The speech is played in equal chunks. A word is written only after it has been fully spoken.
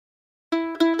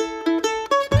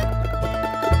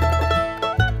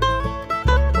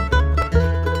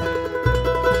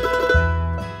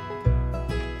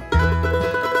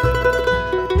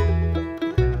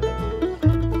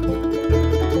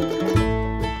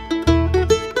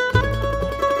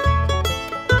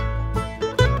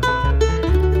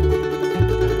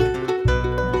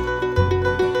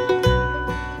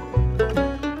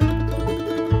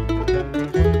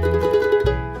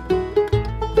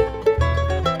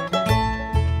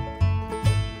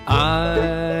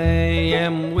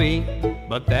weak,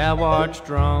 but thou art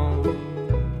strong.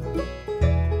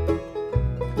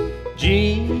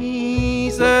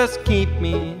 Jesus, keep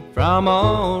me from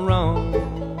all wrong.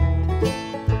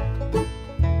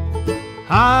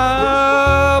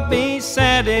 I'll be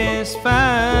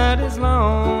satisfied as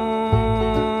long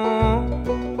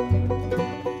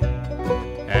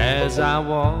as I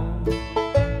walk.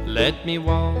 Let me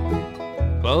walk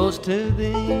close to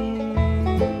thee.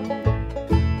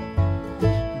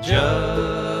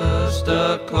 Just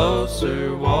a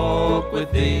closer walk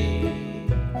with thee.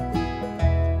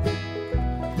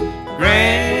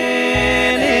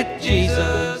 Grant it,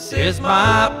 Jesus, is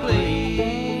my plea.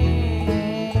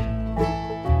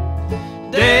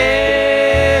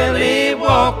 Daily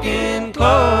walking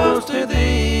close to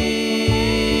thee.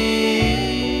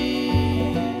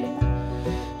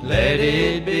 Let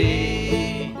it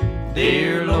be,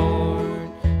 dear Lord,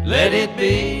 let it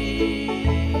be.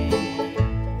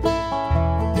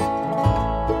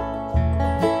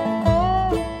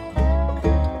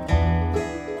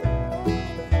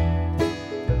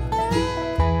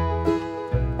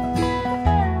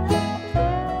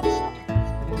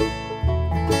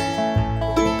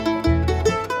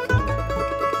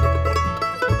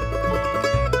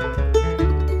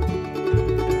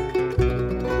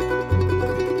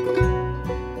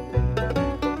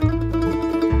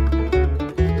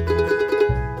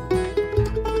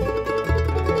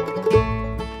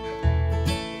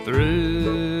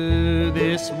 Through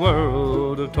this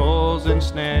world of toils and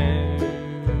snares,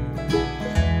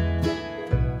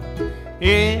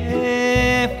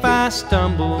 if I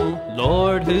stumble,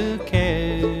 Lord, who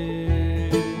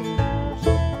cares?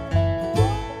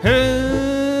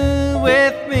 Who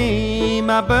with me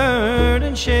my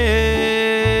burden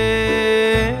share?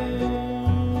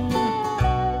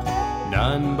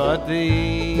 None but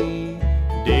thee,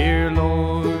 dear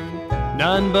Lord,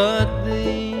 none but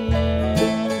thee.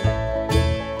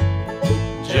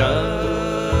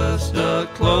 Just a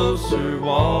closer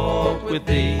walk with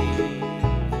thee.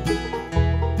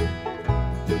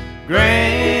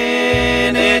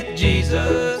 Grant it,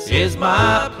 Jesus, is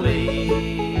my plea.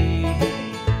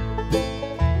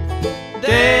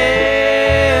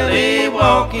 Daily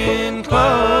walking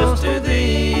close to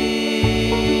thee.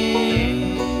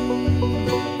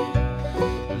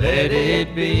 Let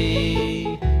it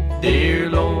be, dear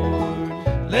Lord,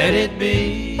 let it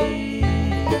be.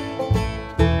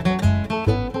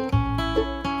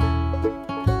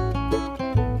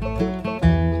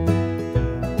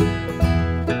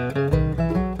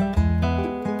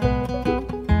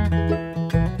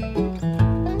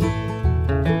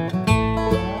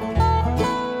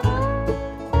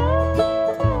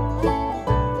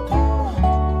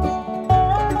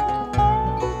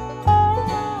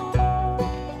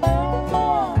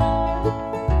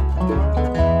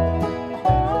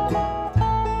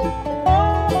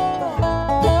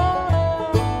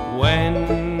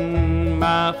 When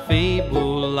my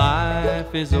feeble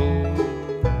life is old,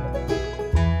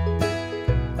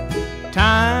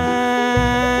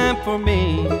 time for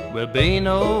me will be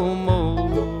no more.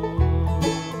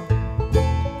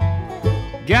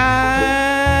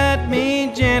 Guide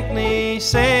me gently,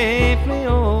 safely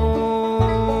on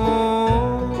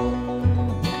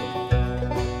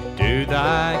to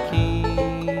thy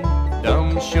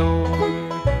kingdom shore,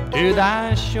 to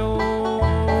thy shore.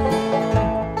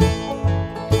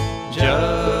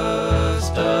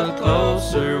 Just a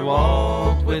closer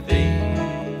walk with thee.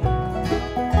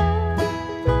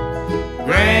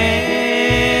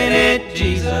 Grant it,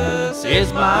 Jesus,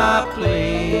 is my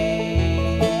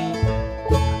plea.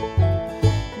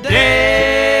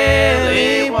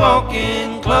 Daily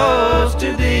walking close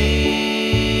to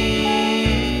thee.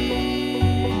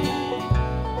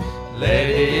 Let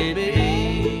it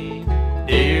be,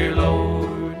 dear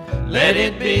Lord, let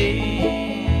it be.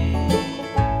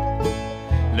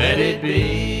 Let it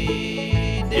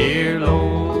be, dear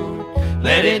Lord,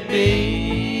 let it be.